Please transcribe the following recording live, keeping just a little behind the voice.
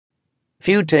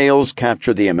Few tales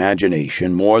capture the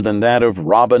imagination more than that of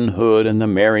Robin Hood and the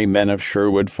merry men of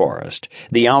Sherwood Forest,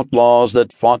 the outlaws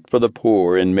that fought for the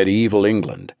poor in medieval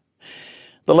England.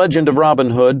 The legend of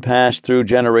Robin Hood passed through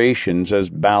generations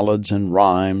as ballads and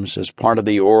rhymes, as part of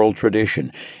the oral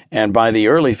tradition, and by the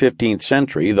early 15th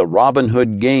century, the Robin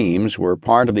Hood Games were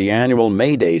part of the annual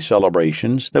May Day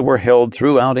celebrations that were held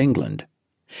throughout England.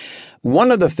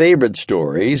 One of the favorite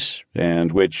stories,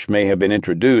 and which may have been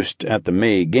introduced at the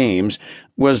May Games,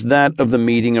 was that of the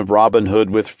meeting of Robin Hood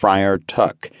with Friar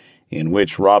Tuck, in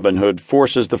which Robin Hood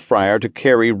forces the friar to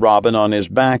carry Robin on his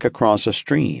back across a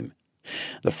stream.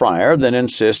 The friar then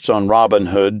insists on Robin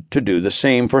Hood to do the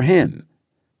same for him.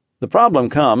 The problem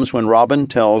comes when Robin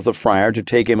tells the friar to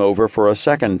take him over for a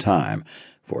second time,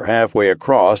 for halfway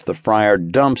across the friar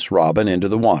dumps Robin into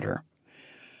the water.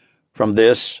 From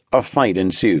this, a fight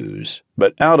ensues,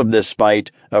 but out of this fight,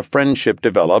 a friendship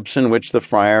develops in which the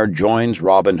friar joins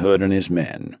Robin Hood and his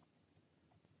men.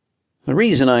 The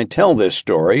reason I tell this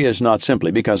story is not simply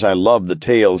because I love the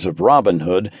tales of Robin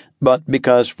Hood, but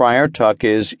because Friar Tuck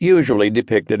is usually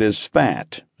depicted as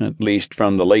fat, at least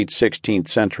from the late 16th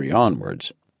century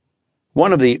onwards.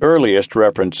 One of the earliest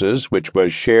references, which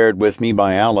was shared with me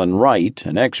by Alan Wright,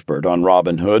 an expert on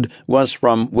Robin Hood, was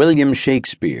from William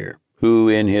Shakespeare, who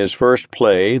in his first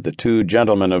play, The Two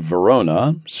Gentlemen of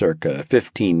Verona, circa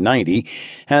 1590,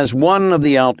 has one of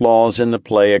the outlaws in the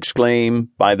play exclaim,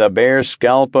 "By the bare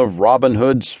scalp of Robin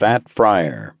Hood's fat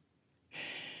friar."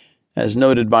 As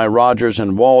noted by Rogers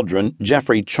and Waldron,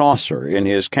 Geoffrey Chaucer, in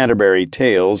his Canterbury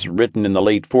Tales, written in the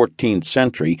late 14th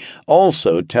century,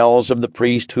 also tells of the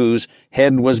priest whose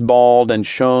head was bald and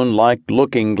shone like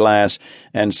looking-glass,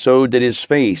 and so did his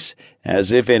face,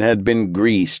 as if it had been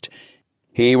greased.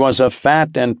 He was a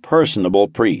fat and personable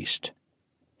priest.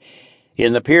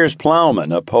 In The Piers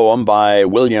Plowman, a poem by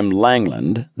William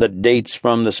Langland that dates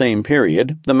from the same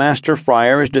period, the master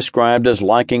friar is described as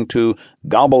liking to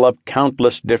gobble up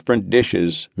countless different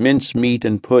dishes, mince meat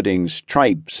and puddings,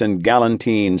 tripes and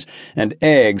galantines, and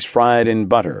eggs fried in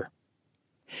butter.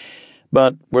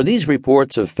 But were these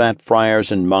reports of fat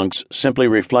friars and monks simply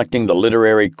reflecting the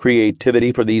literary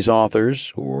creativity for these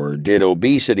authors, or did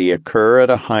obesity occur at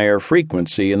a higher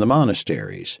frequency in the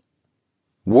monasteries?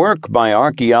 Work by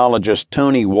archaeologist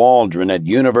Tony Waldron at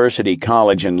University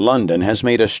College in London has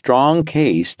made a strong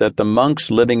case that the monks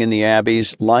living in the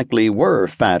abbeys likely were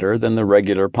fatter than the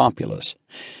regular populace.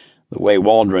 The way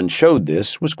Waldron showed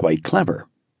this was quite clever.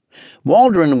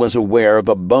 Waldron was aware of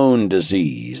a bone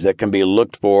disease that can be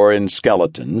looked for in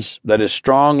skeletons that is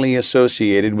strongly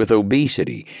associated with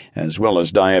obesity, as well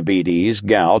as diabetes,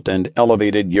 gout, and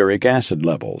elevated uric acid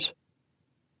levels.